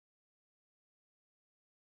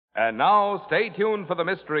And now, stay tuned for the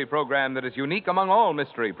mystery program that is unique among all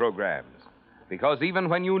mystery programs. Because even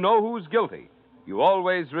when you know who's guilty, you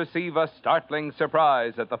always receive a startling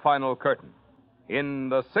surprise at the final curtain. In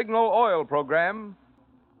the Signal Oil program,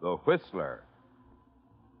 The Whistler.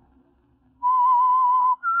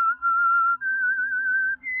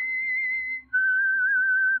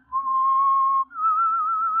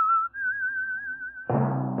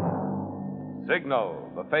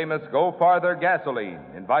 Signal, the famous Go Farther gasoline,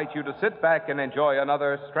 invites you to sit back and enjoy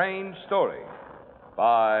another strange story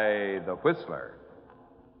by The Whistler.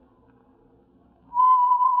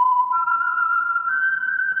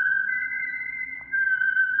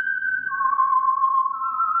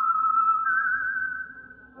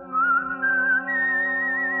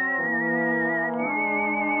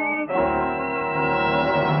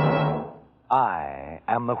 I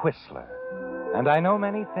am the Whistler, and I know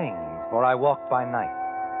many things, for I walk by night.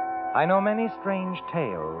 I know many strange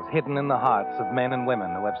tales hidden in the hearts of men and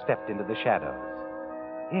women who have stepped into the shadows.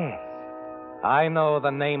 Yes, I know the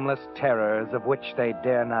nameless terrors of which they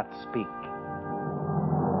dare not speak.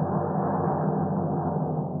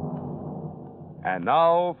 And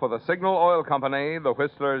now, for the Signal Oil Company, The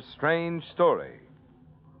Whistler's strange story,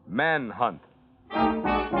 Manhunt.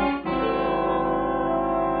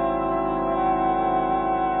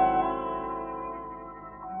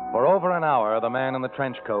 For over an hour, the man in the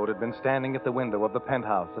trench coat had been standing at the window of the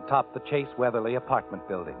penthouse atop the Chase Weatherly apartment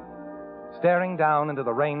building, staring down into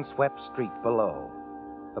the rain-swept street below.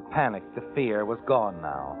 The panic, the fear was gone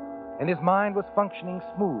now, and his mind was functioning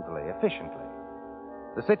smoothly, efficiently.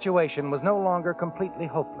 The situation was no longer completely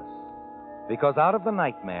hopeless, because out of the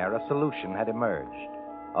nightmare, a solution had emerged.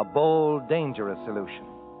 A bold, dangerous solution.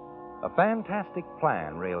 A fantastic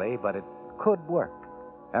plan, really, but it could work.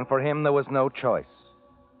 And for him, there was no choice.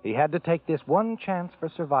 He had to take this one chance for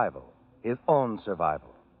survival, his own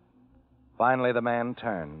survival. Finally, the man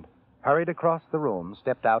turned, hurried across the room,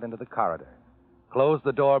 stepped out into the corridor, closed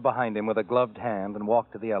the door behind him with a gloved hand, and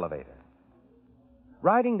walked to the elevator.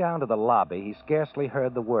 Riding down to the lobby, he scarcely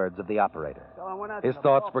heard the words of the operator. His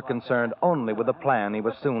thoughts were concerned only with the plan he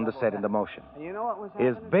was soon to set into motion.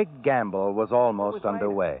 His big gamble was almost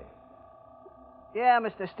underway. Yeah,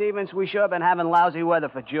 Mr. Stevens, we sure been having lousy weather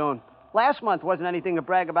for June. Last month wasn't anything to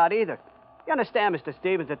brag about either. You understand, Mr.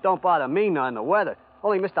 Stevens, it don't bother me none, the weather.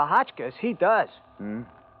 Only Mr. Hotchkiss, he does.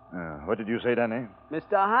 What did you say, Danny?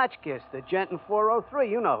 Mr. Hotchkiss, the gent in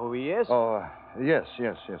 403, you know who he is. Oh, yes.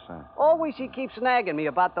 Always he keeps nagging me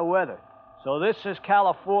about the weather. So this is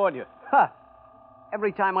California. Ha!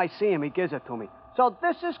 Every time I see him, he gives it to me. So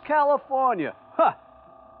this is California. Ha!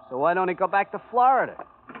 So why don't he go back to Florida?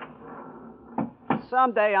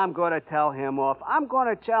 Someday I'm going to tell him off. I'm going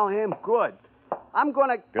to tell him good. I'm going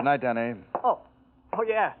to... Good night, Danny. Oh,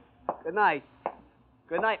 yeah. Good night.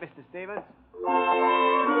 Good night, Mr. Stevens.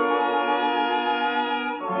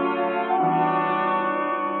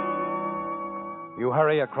 You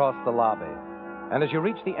hurry across the lobby, and as you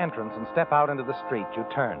reach the entrance and step out into the street, you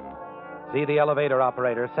turn. See the elevator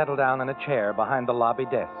operator settle down in a chair behind the lobby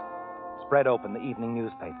desk, spread open the evening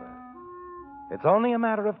newspaper. It's only a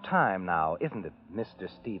matter of time now, isn't it, Mr.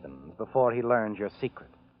 Stevens, before he learns your secret.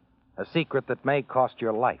 A secret that may cost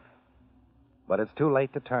your life. But it's too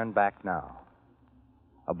late to turn back now.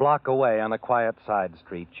 A block away on a quiet side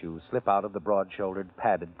street, you slip out of the broad-shouldered,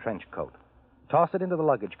 padded trench coat, toss it into the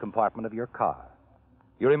luggage compartment of your car.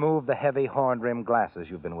 You remove the heavy horn-rimmed glasses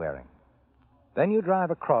you've been wearing. Then you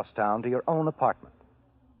drive across town to your own apartment.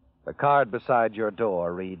 The card beside your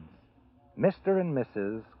door reads, Mr. and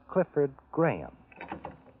Mrs. Clifford Graham.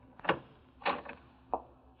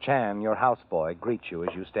 Chan, your houseboy, greets you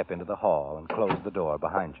as you step into the hall and close the door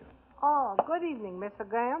behind you. Oh, good evening, Mr.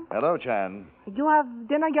 Graham. Hello, Chan. Did you have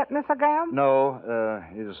dinner yet, Mr. Graham? No,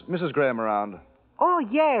 is Mrs. Graham around? Oh,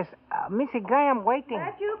 yes. Mrs. Graham waiting.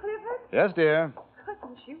 That you, Clifford? Yes, dear.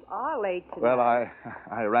 Goodness, you are late tonight. Well,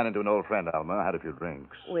 I ran into an old friend, Alma. I had a few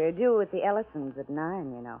drinks. We're due with the Ellisons at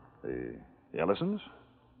 9, you know. The Ellisons?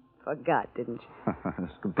 Forgot, didn't you?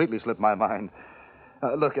 It's completely slipped my mind.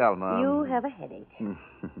 Look, Alma. You have a headache.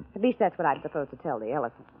 At least that's what I'm supposed to tell the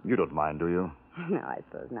Ellisons. You don't mind, do you? No, I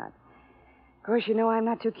suppose not. Of course, you know I'm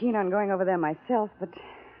not too keen on going over there myself, but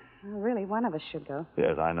really, one of us should go.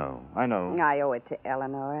 Yes, I know. I owe it to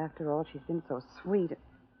Eleanor. After all, she's been so sweet.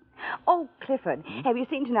 Oh, Clifford, have you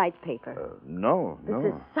seen tonight's paper? No.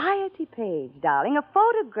 The society page, darling. A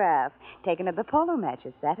photograph taken at the polo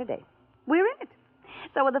matches Saturday. We're in it.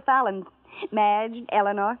 So were the Fallons. Madge,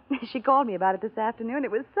 Eleanor. She called me about it this afternoon.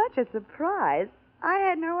 It was such a surprise. I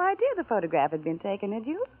had no idea the photograph had been taken, had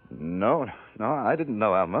you? No, I didn't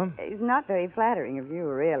know, Alma. It's not very flattering of you,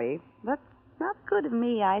 really. But Not good of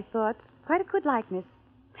me, I thought. Quite a good likeness.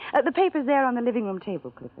 The paper's there on the living room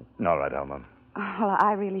table, Clifford. All right, Alma. Oh, well,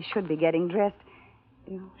 I really should be getting dressed.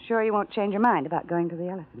 You sure you won't change your mind about going to the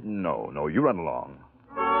elephant? No, you run along.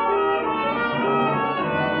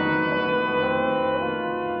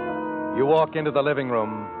 You walk into the living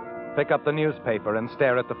room, pick up the newspaper, and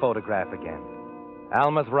stare at the photograph again.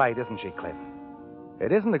 Alma's right, isn't she, Cliff?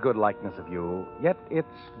 It isn't a good likeness of you, yet it's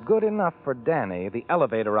good enough for Danny, the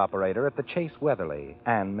elevator operator at the Chase Weatherly,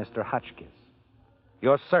 and Mr. Hotchkiss.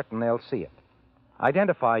 You're certain they'll see it.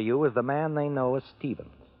 Identify you as the man they know as Stevens.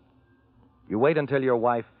 You wait until your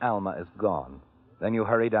wife, Alma, is gone. Then you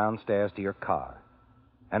hurry downstairs to your car.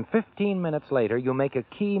 And 15 minutes later, you make a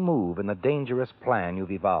key move in the dangerous plan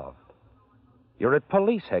you've evolved. You're at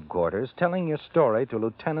police headquarters telling your story to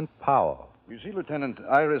Lieutenant Powell. You see, Lieutenant,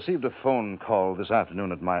 I received a phone call this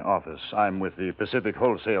afternoon at my office. I'm with the Pacific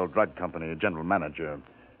Wholesale Drug Company, general manager.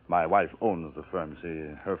 My wife owns the firm.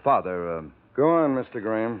 See, her father, Go on, Mr.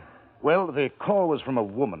 Graham. Well, the call was from a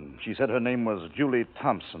woman. She said her name was Julie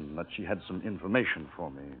Thompson, that she had some information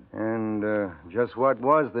for me. And just what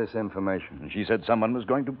was this information? And she said someone was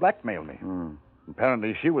going to blackmail me.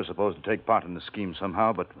 Apparently, she was supposed to take part in the scheme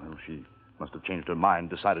somehow, but she must have changed her mind,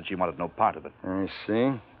 decided she wanted no part of it. I see.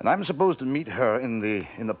 And I'm supposed to meet her in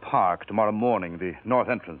the park tomorrow morning, the north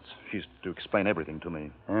entrance. She's to explain everything to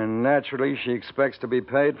me. And naturally, she expects to be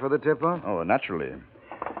paid for the tip-off? Oh, naturally.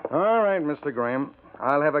 All right, Mr. Graham.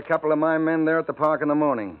 I'll have a couple of my men there at the park in the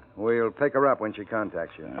morning. We'll pick her up when she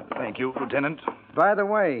contacts you. Thank you, Lieutenant. By the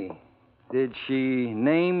way, did she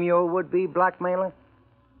name your would-be blackmailer?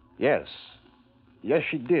 Yes. Yes,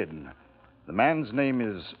 she did. The man's name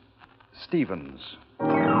is Stevens.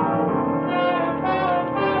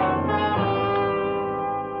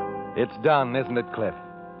 It's done, isn't it, Cliff?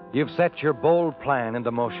 You've set your bold plan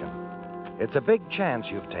into motion. It's a big chance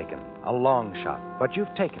you've taken, a long shot, but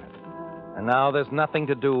you've taken it. And now there's nothing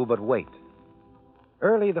to do but wait.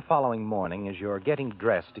 Early the following morning, as you're getting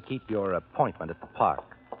dressed to keep your appointment at the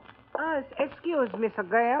park. Excuse, Mr.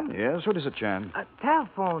 Graham. Yes, what is it, Chan?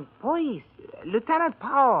 Telephone, please. Lieutenant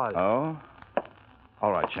Powell. Oh?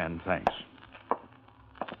 All right, Chan, thanks.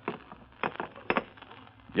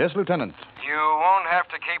 Yes, Lieutenant. You won't have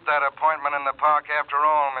to keep that appointment in the park after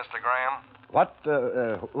all, Mr. Graham.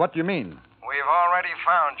 What do you mean? We've already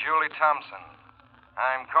found Julie Thompson.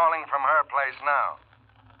 I'm calling from her place now.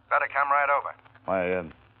 Better come right over. Why,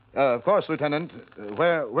 of course, Lieutenant.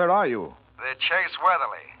 Where are you? The Chase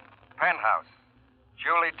Weatherly, penthouse.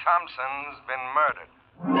 Julie Thompson's been murdered.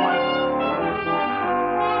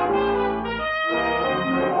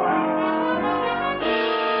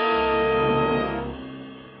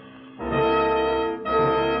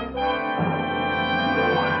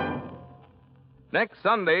 Next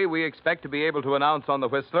Sunday, we expect to be able to announce on the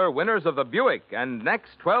Whistler winners of the Buick and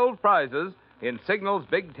next 12 prizes in Signal's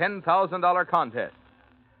big $10,000 contest.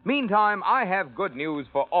 Meantime, I have good news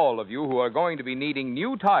for all of you who are going to be needing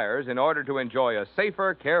new tires in order to enjoy a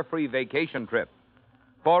safer, carefree vacation trip.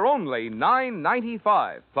 For only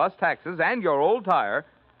 $9.95 plus taxes and your old tire,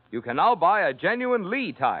 you can now buy a genuine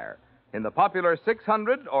Lee tire in the popular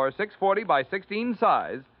 600 or 640 by 16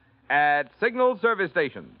 size at Signal service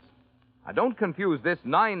stations. Now, don't confuse this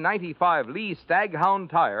 $9.95 Lee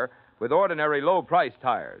Staghound tire with ordinary low-price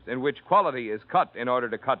tires, in which quality is cut in order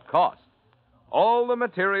to cut cost. All the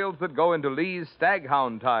materials that go into Lee's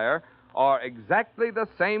Staghound tire are exactly the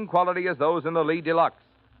same quality as those in the Lee Deluxe.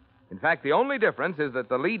 In fact, the only difference is that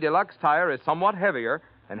the Lee Deluxe tire is somewhat heavier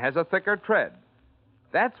and has a thicker tread.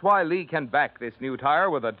 That's why Lee can back this new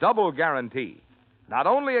tire with a double guarantee, not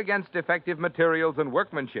only against defective materials and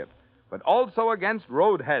workmanship, but also against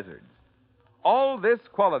road hazards. All this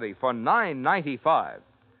quality for $9.95.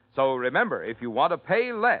 So remember, if you want to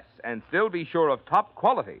pay less and still be sure of top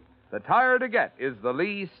quality, the tire to get is the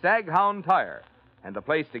Lee Staghound tire, and the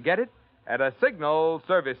place to get it at a Signal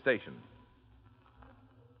service station.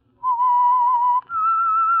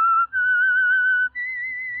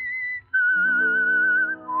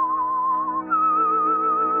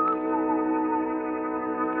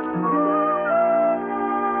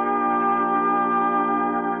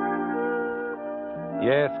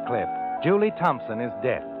 Yes, Cliff. Julie Thompson is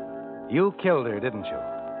dead. You killed her, didn't you?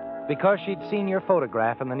 Because she'd seen your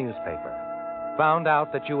photograph in the newspaper. Found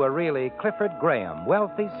out that you were really Clifford Graham,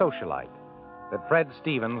 wealthy socialite. That Fred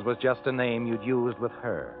Stevens was just a name you'd used with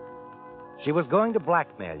her. She was going to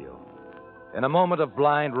blackmail you. In a moment of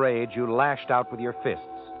blind rage, you lashed out with your fists.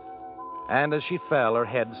 And as she fell, her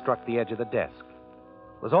head struck the edge of the desk.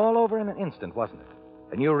 It was all over in an instant, wasn't it?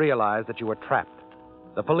 And you realized that you were trapped.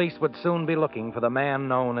 The police would soon be looking for the man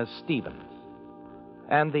known as Stevens.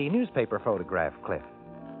 And the newspaper photograph, Cliff.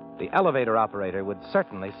 The elevator operator would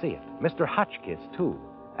certainly see it. Mr. Hotchkiss, too.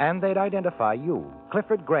 And they'd identify you,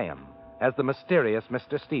 Clifford Graham, as the mysterious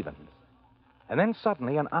Mr. Stevens. And then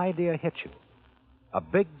suddenly an idea hit you. A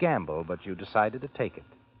big gamble, but you decided to take it.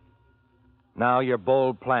 Now your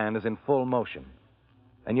bold plan is in full motion.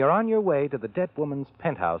 And you're on your way to the dead woman's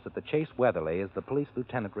penthouse at the Chase Weatherly as the police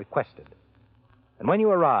lieutenant requested. And when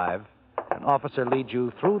you arrive, an officer leads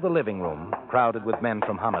you through the living room, crowded with men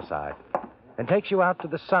from homicide, and takes you out to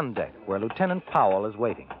the sun deck where Lieutenant Powell is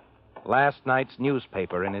waiting, last night's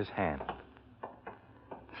newspaper in his hand.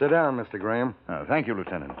 Sit down, Mr. Graham. Thank you,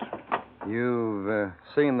 Lieutenant. You've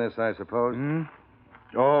seen this, I suppose?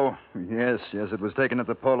 Oh, yes, it was taken at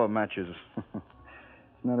the polo matches.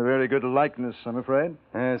 It's not a very good likeness, I'm afraid.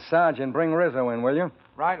 Sergeant, bring Rizzo in, will you?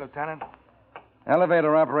 Right, Lieutenant.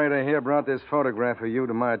 Elevator operator here brought this photograph of you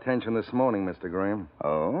to my attention this morning, Mr. Graham.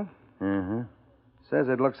 Oh? Mm-hmm. Says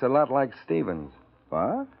it looks a lot like Stevens.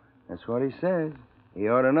 What? That's what he says. He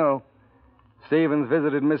ought to know. Stevens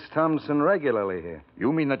visited Miss Thompson regularly here.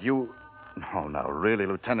 You mean that you... Oh, now, really,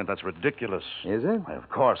 Lieutenant, that's ridiculous. Is it? Why, of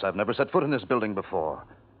course, I've never set foot in this building before.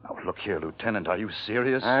 Now, look here, Lieutenant, are you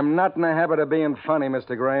serious? I'm not in the habit of being funny,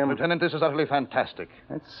 Mr. Graham. Lieutenant, this is utterly fantastic.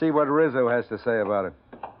 Let's see what Rizzo has to say about it.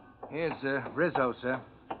 Here's Rizzo, sir.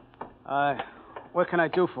 What can I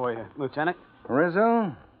do for you, Lieutenant?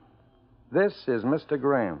 Rizzo, this is Mr.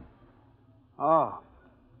 Graham. Oh.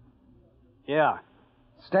 Yeah.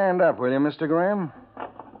 Stand up, will you, Mr. Graham?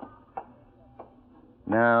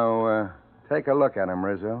 Now, take a look at him,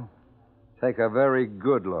 Rizzo. Take a very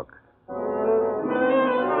good look.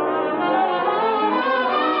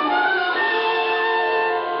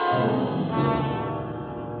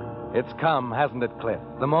 It's come, hasn't it, Cliff?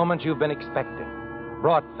 The moment you've been expecting.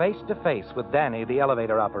 Brought face to face with Danny, the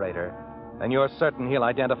elevator operator, and you're certain he'll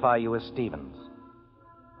identify you as Stevens.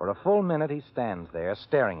 For a full minute, he stands there,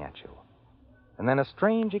 staring at you. And then a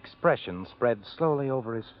strange expression spreads slowly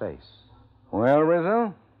over his face. Well,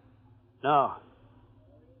 Rizzo? No.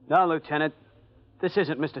 No, Lieutenant. This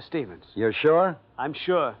isn't Mr. Stevens. You're sure? I'm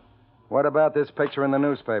sure. What about this picture in the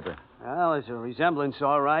newspaper? Well, there's a resemblance,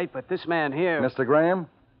 all right, but this man here... Mr. Graham?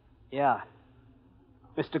 Yeah.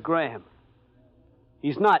 Mr. Graham.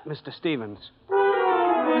 He's not Mr. Stevens.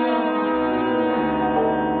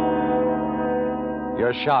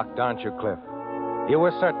 You're shocked, aren't you, Cliff? You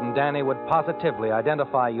were certain Danny would positively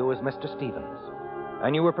identify you as Mr. Stevens.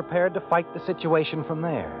 And you were prepared to fight the situation from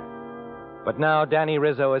there. But now Danny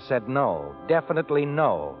Rizzo has said no, definitely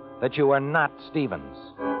no, that you are not Stevens.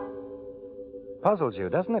 Puzzles you,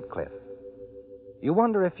 doesn't it, Cliff? You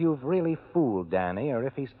wonder if you've really fooled Danny or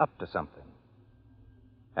if he's up to something.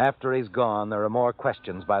 After he's gone, there are more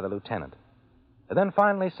questions by the lieutenant. And then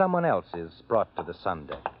finally someone else is brought to the sun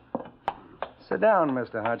deck. Sit down,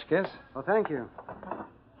 Mr. Hotchkiss. Oh, thank you.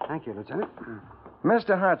 Thank you, Lieutenant.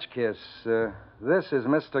 Mr. Hotchkiss, this is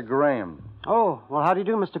Mr. Graham. Oh, well, how do you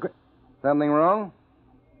do, Mr. Graham? Something wrong?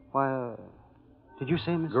 Why, did you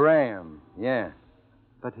say Mr. Graham, yeah.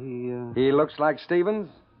 But he, He looks like Stevens?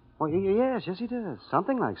 Well, yes, he does.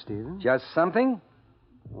 Something like Stevens. Just something?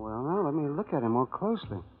 Well, now, let me look at him more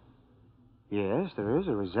closely. Yes, there is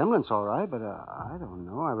a resemblance, all right, but I don't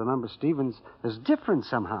know. I remember Stevens as different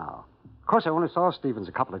somehow. Of course, I only saw Stevens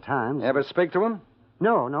a couple of times. Ever speak to him?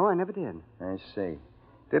 No, I never did. I see.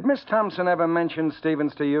 Did Miss Thompson ever mention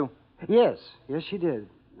Stevens to you? Yes, she did.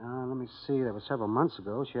 Let me see. That was several months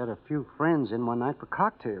ago. She had a few friends in one night for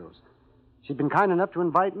cocktails. She'd been kind enough to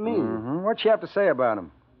invite me. Mm-hmm. What'd she have to say about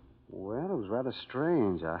him? Well, it was rather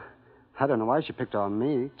strange. I don't know why she picked on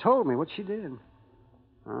me. Told me what she did.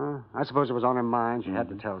 I suppose it was on her mind. She had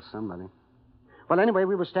to tell somebody. Well, anyway,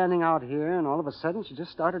 we were standing out here, and all of a sudden she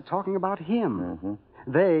just started talking about him.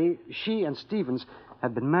 Mm-hmm. She and Stevens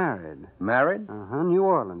had been married. Married? New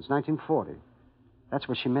Orleans, 1940. That's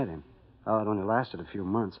where she met him. Oh, it only lasted a few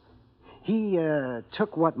months. He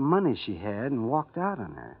took what money she had and walked out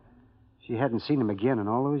on her. She hadn't seen him again in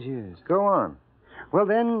all those years. Go on. Well,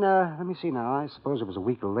 then, let me see now. I suppose it was a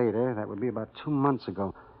week later. That would be about 2 months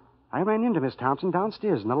ago. I ran into Miss Thompson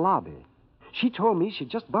downstairs in the lobby. She told me she'd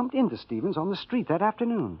just bumped into Stevens on the street that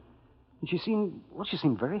afternoon. And she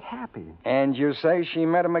seemed very happy. And you say she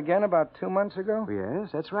met him again about 2 months ago?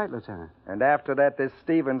 Yes, that's right, Lieutenant. And after that, this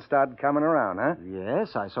Stevens started coming around, huh?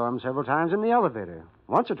 Yes, I saw him several times in the elevator.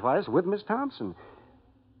 Once or twice with Miss Thompson.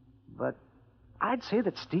 But I'd say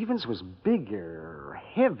that Stevens was bigger,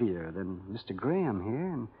 heavier than Mr. Graham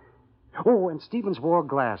here. And Stevens wore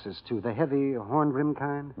glasses, too, the heavy horn-rimmed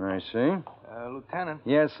kind. I see. Lieutenant.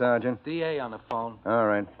 Yes, Sergeant. DA on the phone. All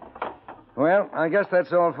right. Well, I guess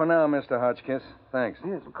that's all for now, Mr. Hotchkiss. Thanks.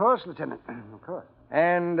 Yes, of course, Lieutenant. Of course.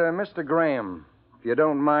 And, Mr. Graham, if you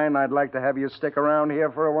don't mind, I'd like to have you stick around here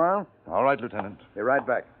for a while. All right, Lieutenant. Be right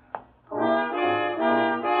back.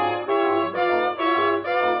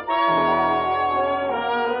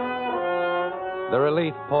 The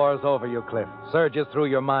relief pours over you, Cliff, surges through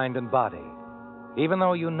your mind and body. Even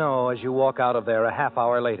though you know as you walk out of there a half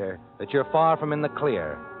hour later that you're far from in the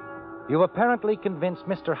clear, you've apparently convinced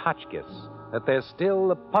Mr. Hotchkiss that there's still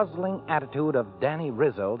the puzzling attitude of Danny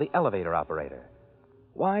Rizzo, the elevator operator.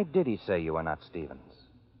 Why did he say you were not Stevens?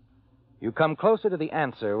 You come closer to the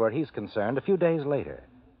answer where he's concerned a few days later.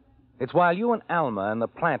 It's while you and Alma and the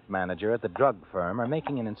plant manager at the drug firm are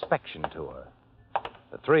making an inspection tour.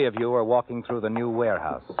 The three of you are walking through the new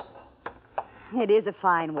warehouse. It is a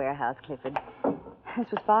fine warehouse, Clifford.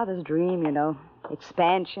 This was Father's dream, you know.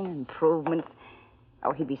 Expansion, improvement.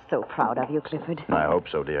 Oh, he'd be so proud of you, Clifford. I hope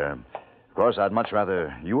so, dear. Of course, I'd much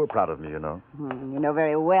rather you were proud of me, you know. You know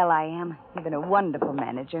very well I am. You've been a wonderful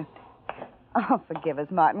manager. Oh, forgive us,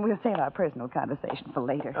 Martin. We'll save our personal conversation for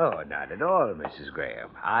later. Oh, not at all, Mrs. Graham.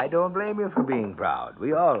 I don't blame you for being proud.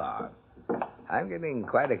 We all are. I'm getting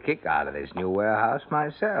quite a kick out of this new warehouse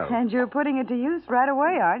myself. And you're putting it to use right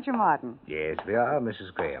away, aren't you, Martin? Yes, we are,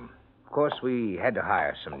 Mrs. Graham. Of course, we had to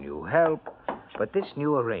hire some new help, but this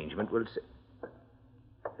new arrangement will...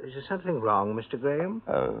 Is there something wrong, Mr. Graham?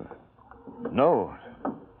 No.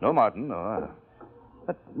 No, Martin, no.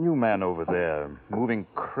 That new man over there, moving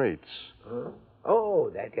crates. Oh,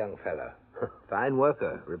 that young fella. Fine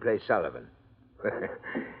worker. Replaced Sullivan.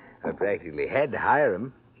 I practically had to hire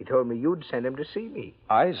him. He told me you'd send him to see me.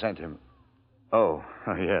 I sent him. Oh,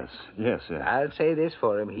 yes. I'll say this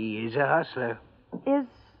for him. He is a hustler. Is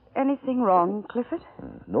anything wrong, Clifford?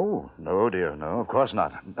 No, dear, no, of course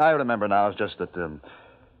not. I remember now. It's just that,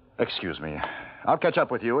 excuse me. I'll catch up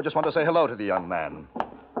with you. I just want to say hello to the young man.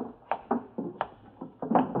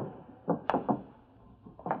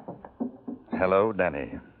 Hello,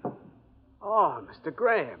 Danny. Oh, Mr.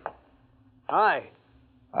 Graham. Hi.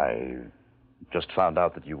 I just found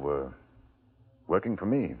out that you were working for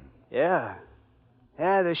me. Yeah.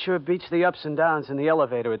 Yeah, this sure beats the ups and downs in the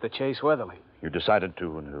elevator at the Chase Weatherly. You decided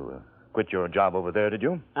to quit your job over there, did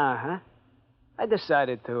you? Uh-huh. I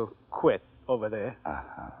decided to quit over there.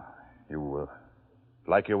 You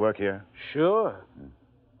like your work here? Sure.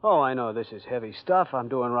 Oh, I know this is heavy stuff I'm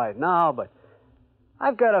doing right now, but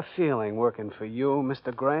I've got a feeling working for you,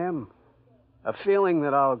 Mr. Graham. A feeling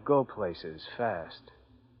that I'll go places fast.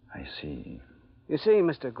 I see. You see,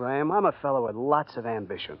 Mr. Graham, I'm a fellow with lots of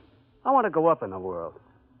ambition. I want to go up in the world.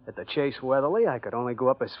 At the Chase Weatherly, I could only go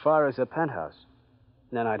up as far as the penthouse.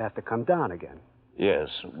 Then I'd have to come down again. Yes,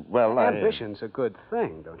 well, Ambition's a good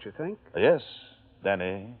thing, don't you think? Yes,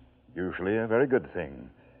 Danny. Usually a very good thing.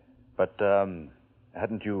 But,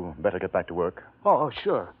 hadn't you better get back to work? Oh,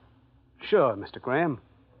 sure. Sure, Mr. Graham.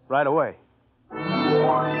 Right away.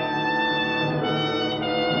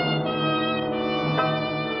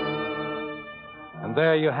 And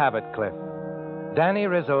there you have it, Cliff. Danny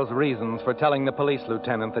Rizzo's reasons for telling the police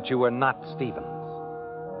lieutenant that you were not Stevens.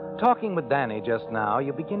 Talking with Danny just now,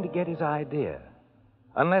 you begin to get his idea.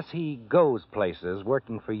 Unless he goes places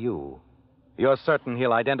working for you, you're certain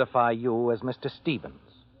he'll identify you as Mr.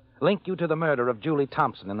 Stevens, link you to the murder of Julie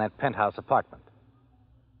Thompson in that penthouse apartment.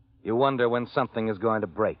 You wonder when something is going to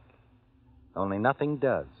break. Only nothing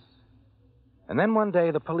does. And then one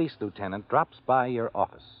day the police lieutenant drops by your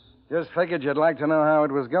office. Just figured you'd like to know how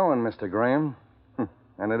it was going, Mr. Graham.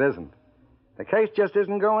 And it isn't. The case just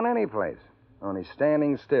isn't going anyplace. Only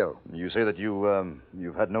standing still. You say that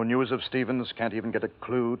you've had no news of Stevens, can't even get a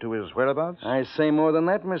clue to his whereabouts? I say more than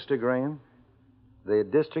that, Mr. Graham. The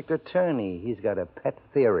district attorney, he's got a pet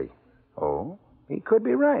theory. Oh? He could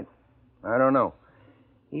be right. I don't know.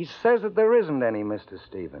 He says that there isn't any Mr.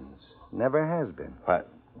 Stevens. Never has been.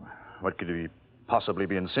 What could he possibly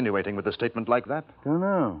be insinuating with a statement like that? Don't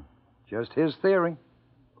know. Just his theory.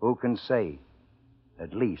 Who can say?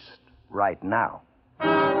 At least right now.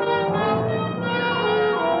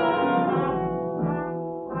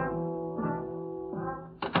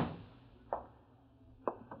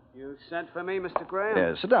 You sent for me, Mr. Graham?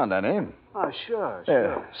 Yeah, sit down, Danny. Oh, sure.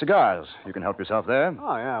 Cigars. You can help yourself there.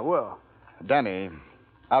 Oh, yeah, I will. Danny,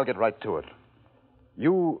 I'll get right to it.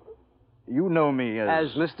 You know me as...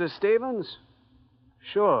 As Mr. Stevens?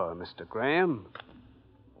 Sure, Mr. Graham.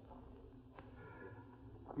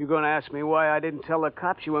 You going to ask me why I didn't tell the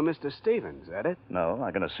cops you were Mr. Stevens, that it? No,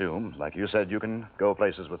 I can assume. Like you said, you can go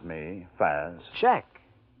places with me, fast. Check.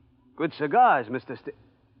 Good cigars,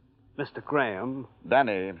 Mr. Graham.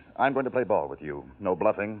 Danny, I'm going to play ball with you. No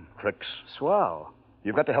bluffing, tricks. Swell.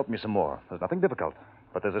 You've got to help me some more. There's nothing difficult.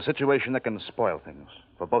 But there's a situation that can spoil things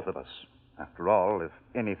for both of us. After all, if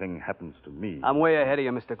anything happens to me. I'm way ahead of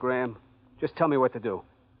you, Mr. Graham. Just tell me what to do.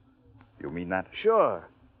 You mean that? Sure.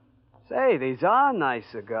 Say, these are nice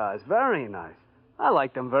cigars. Very nice. I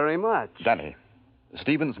like them very much. Danny,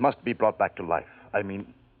 Stevens must be brought back to life. I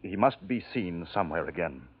mean, he must be seen somewhere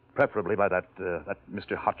again. Preferably by that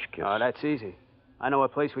Mr. Hotchkiss. Oh, that's easy. I know a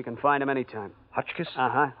place we can find him anytime. Hotchkiss?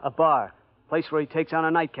 Uh-huh. A bar. Place where he takes on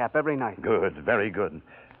a nightcap every night. Good, very good.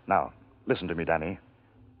 Now, listen to me, Danny.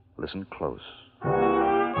 Listen close.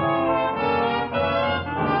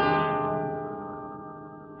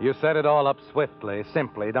 You set it all up swiftly,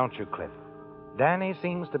 simply, don't you, Cliff? Danny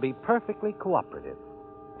seems to be perfectly cooperative.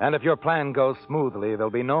 And if your plan goes smoothly,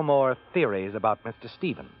 there'll be no more theories about Mr.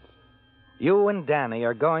 Stevens. You and Danny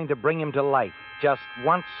are going to bring him to life just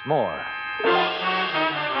once more.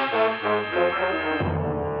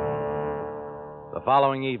 The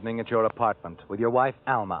following evening at your apartment, with your wife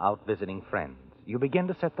Alma out visiting friends, you begin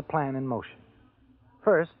to set the plan in motion.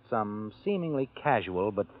 First, some seemingly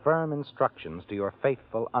casual but firm instructions to your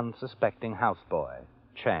faithful, unsuspecting houseboy,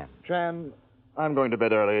 Chan. Chan, I'm going to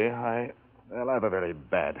bed early. I have a very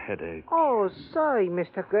bad headache. Oh, sorry,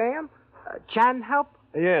 Mr. Graham. Chan help?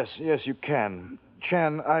 Yes, you can.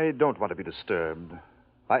 Chan, I don't want to be disturbed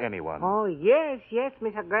by anyone. Oh, yes,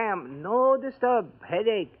 Mr. Graham. No disturb.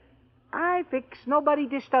 Headache. I fix. Nobody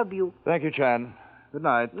disturb you. Thank you, Chan. Good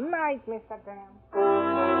night. Night, Mr. Graham.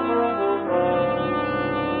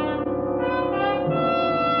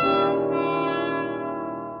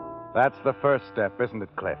 That's the first step, isn't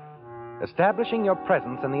it, Cliff? Establishing your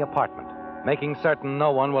presence in the apartment, making certain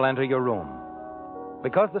no one will enter your room.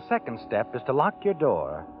 Because the second step is to lock your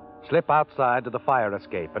door, slip outside to the fire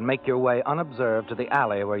escape, and make your way unobserved to the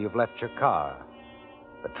alley where you've left your car.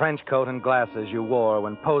 The trench coat and glasses you wore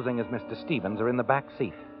when posing as Mr. Stevens are in the back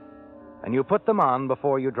seat, and you put them on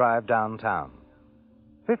before you drive downtown.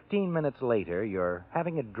 15 minutes later, you're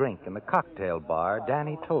having a drink in the cocktail bar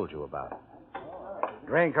Danny told you about.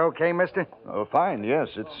 Drink okay, mister? Oh, fine, yes.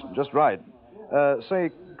 It's just right. Say,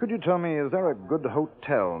 could you tell me, is there a good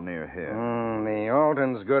hotel near here? The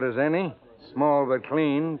Alton's good as any. Small but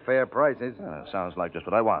clean, fair prices. Sounds like just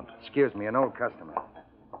what I want. Excuse me, an old customer.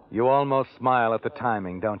 You almost smile at the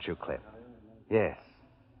timing, don't you, Cliff? Yes,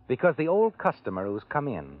 because the old customer who's come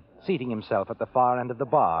in, seating himself at the far end of the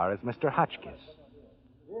bar, is Mr. Hotchkiss.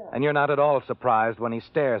 And you're not at all surprised when he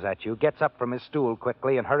stares at you, gets up from his stool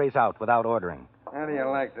quickly, and hurries out without ordering. How do you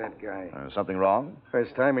like that guy? Something wrong?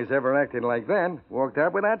 First time he's ever acted like that. Walked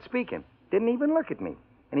out without speaking. Didn't even look at me.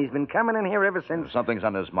 And he's been coming in here ever since. Something's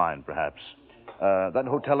on his mind, perhaps. That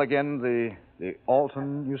hotel again, the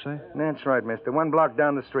Alton, you say? That's right, mister. 1 block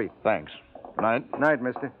down the street. Thanks. Good night. Night,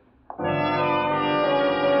 mister.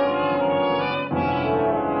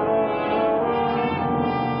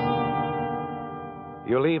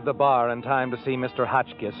 You leave the bar in time to see Mr.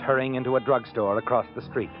 Hotchkiss hurrying into a drugstore across the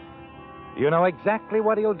street. You know exactly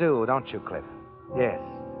what he'll do, don't you, Cliff? Yes.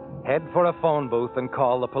 Head for a phone booth and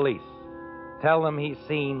call the police. Tell them he's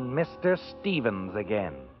seen Mr. Stevens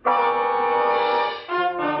again.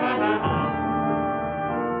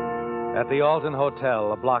 At the Alton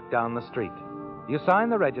Hotel, a block down the street, you sign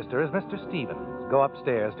the register as Mr. Stevens. Go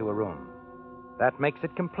upstairs to a room. That makes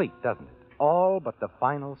it complete, doesn't it? All but the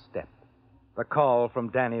final step. The call from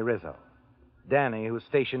Danny Rizzo. Danny, who's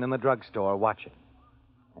stationed in the drugstore watching.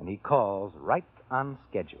 And he calls right on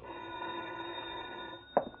schedule.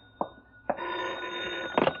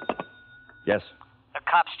 Yes. The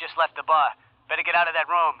cops just left the bar. Better get out of that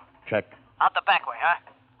room. Check. Out the back way, huh?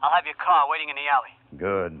 I'll have your car waiting in the alley.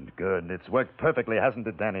 Good. It's worked perfectly, hasn't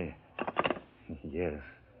it, Danny? Yes.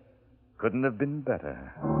 Couldn't have been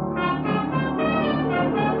better.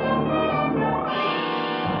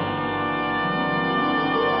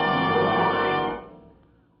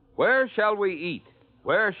 Where shall we eat?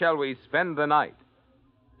 Where shall we spend the night?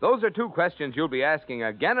 Those are 2 questions you'll be asking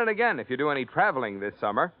again and again if you do any traveling this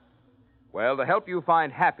summer. Well, to help you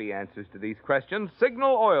find happy answers to these questions,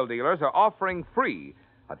 Signal Oil Dealers are offering free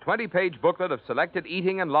a 20-page booklet of selected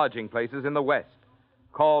eating and lodging places in the West.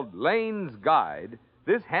 Called Lane's Guide,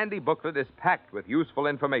 this handy booklet is packed with useful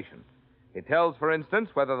information. It tells, for instance,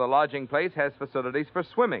 whether the lodging place has facilities for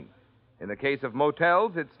swimming. In the case of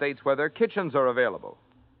motels, it states whether kitchens are available.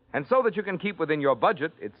 And so that you can keep within your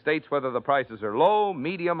budget, it states whether the prices are low,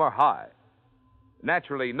 medium, or high.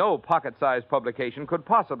 Naturally, no pocket-sized publication could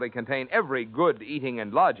possibly contain every good eating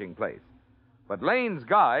and lodging place. But Lane's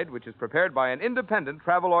Guide, which is prepared by an independent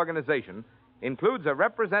travel organization, includes a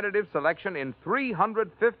representative selection in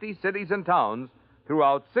 350 cities and towns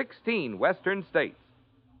throughout 16 western states.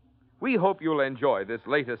 We hope you'll enjoy this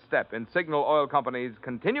latest step in Signal Oil Company's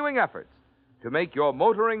continuing efforts to make your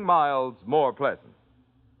motoring miles more pleasant.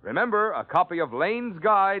 Remember, a copy of Lane's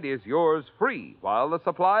Guide is yours free while the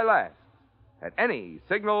supply lasts at any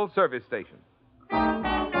Signal service station.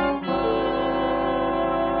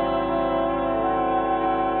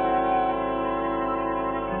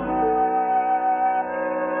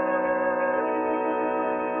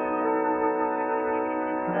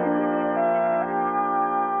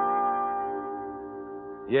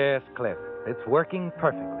 Yes, Cliff, it's working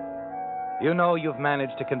perfectly. You know you've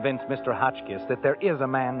managed to convince Mr. Hotchkiss that there is a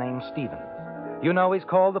man named Stevens. You know he's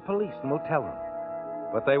called the police and will tell them.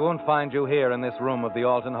 But they won't find you here in this room of the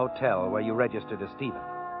Alton Hotel where you registered as Stevens.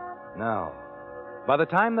 No. By the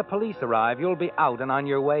time the police arrive, you'll be out and on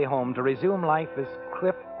your way home to resume life as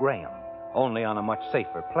Cliff Graham, only on a much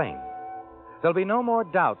safer plane. There'll be no more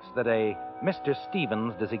doubts that a Mr.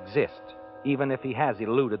 Stevens does exist, even if he has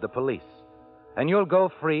eluded the police. And you'll go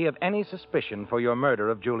free of any suspicion for your murder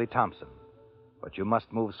of Julie Thompson. But you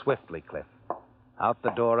must move swiftly, Cliff. Out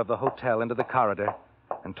the door of the hotel into the corridor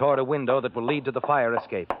and toward a window that will lead to the fire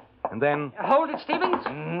escape. And then... Hold it,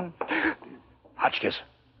 Stevens. Hotchkiss.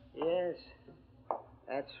 Yes,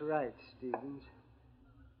 that's right, Stevens.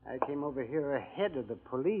 I came over here ahead of the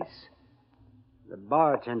police. The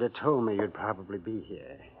bartender told me you'd probably be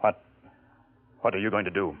here. What are you going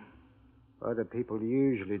to do? What do people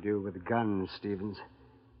usually do with guns, Stevens?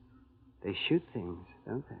 They shoot things,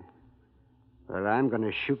 don't they? Well, I'm going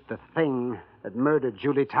to shoot the thing that murdered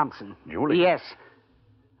Julie Thompson. Julie? Yes.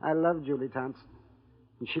 I love Julie Thompson.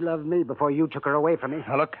 And she loved me before you took her away from me.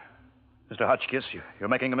 Now, look, Mr. Hotchkiss, you're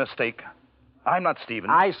making a mistake. I'm not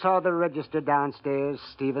Stevens. I saw the register downstairs,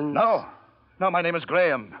 Stevens. No, my name is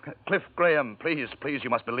Graham. Cliff Graham. Please, you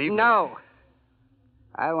must believe me. No.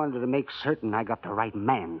 I wanted to make certain I got the right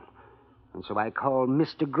man. And so I called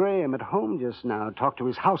Mr. Graham at home just now, talked to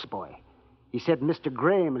his houseboy. He said Mr.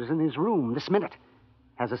 Graham is in his room this minute.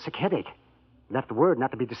 Has a sick headache. Left word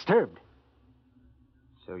not to be disturbed.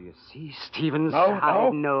 So you see, Stevens,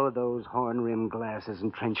 I'd know those horn-rimmed glasses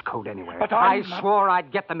and trench coat anywhere. But I swore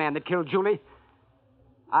I'd get the man that killed Julie.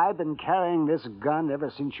 I've been carrying this gun ever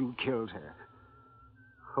since you killed her.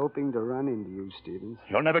 Hoping to run into you, Stevens.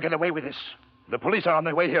 You'll never get away with this. The police are on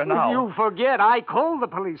their way here now. You forget, I called the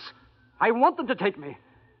police. I want them to take me.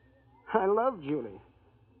 I love Julie.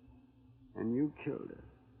 And you killed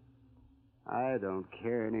her. I don't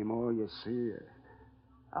care anymore, you see,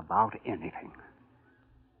 about anything.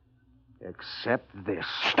 Except this.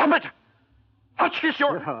 Stop it! Hotchkiss,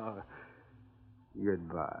 you're... Oh,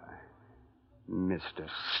 goodbye, Mr.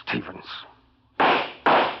 Stevens.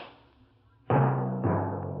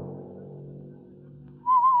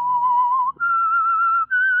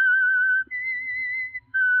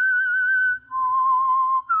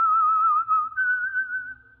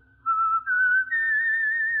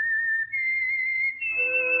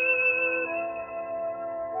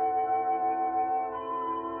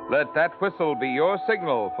 Let that whistle be your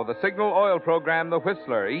signal for the Signal Oil program, The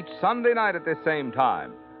Whistler, each Sunday night at this same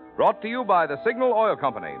time. Brought to you by the Signal Oil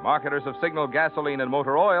Company, marketers of Signal gasoline and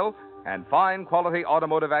motor oil, and fine quality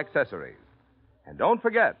automotive accessories. And don't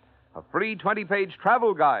forget, a free 20-page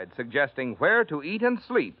travel guide suggesting where to eat and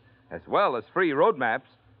sleep, as well as free road maps,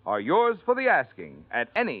 are yours for the asking at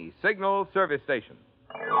any Signal service station.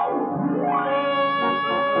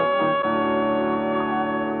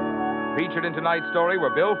 Featured in tonight's story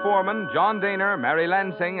were Bill Foreman, John Daner, Mary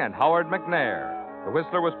Lansing, and Howard McNair. The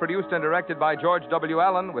Whistler was produced and directed by George W.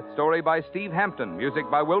 Allen, with story by Steve Hampton, music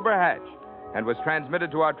by Wilbur Hatch, and was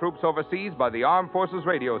transmitted to our troops overseas by the Armed Forces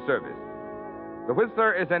Radio Service. The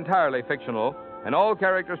Whistler is entirely fictional, and all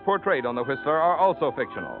characters portrayed on The Whistler are also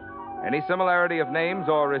fictional. Any similarity of names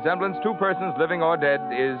or resemblance to persons living or dead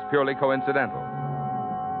is purely coincidental.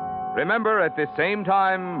 Remember, at this same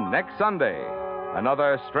time next Sunday,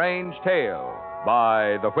 another strange tale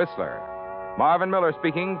by The Whistler. Marvin Miller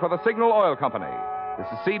speaking for the Signal Oil Company. This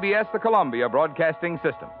is CBS, the Columbia Broadcasting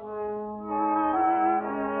System.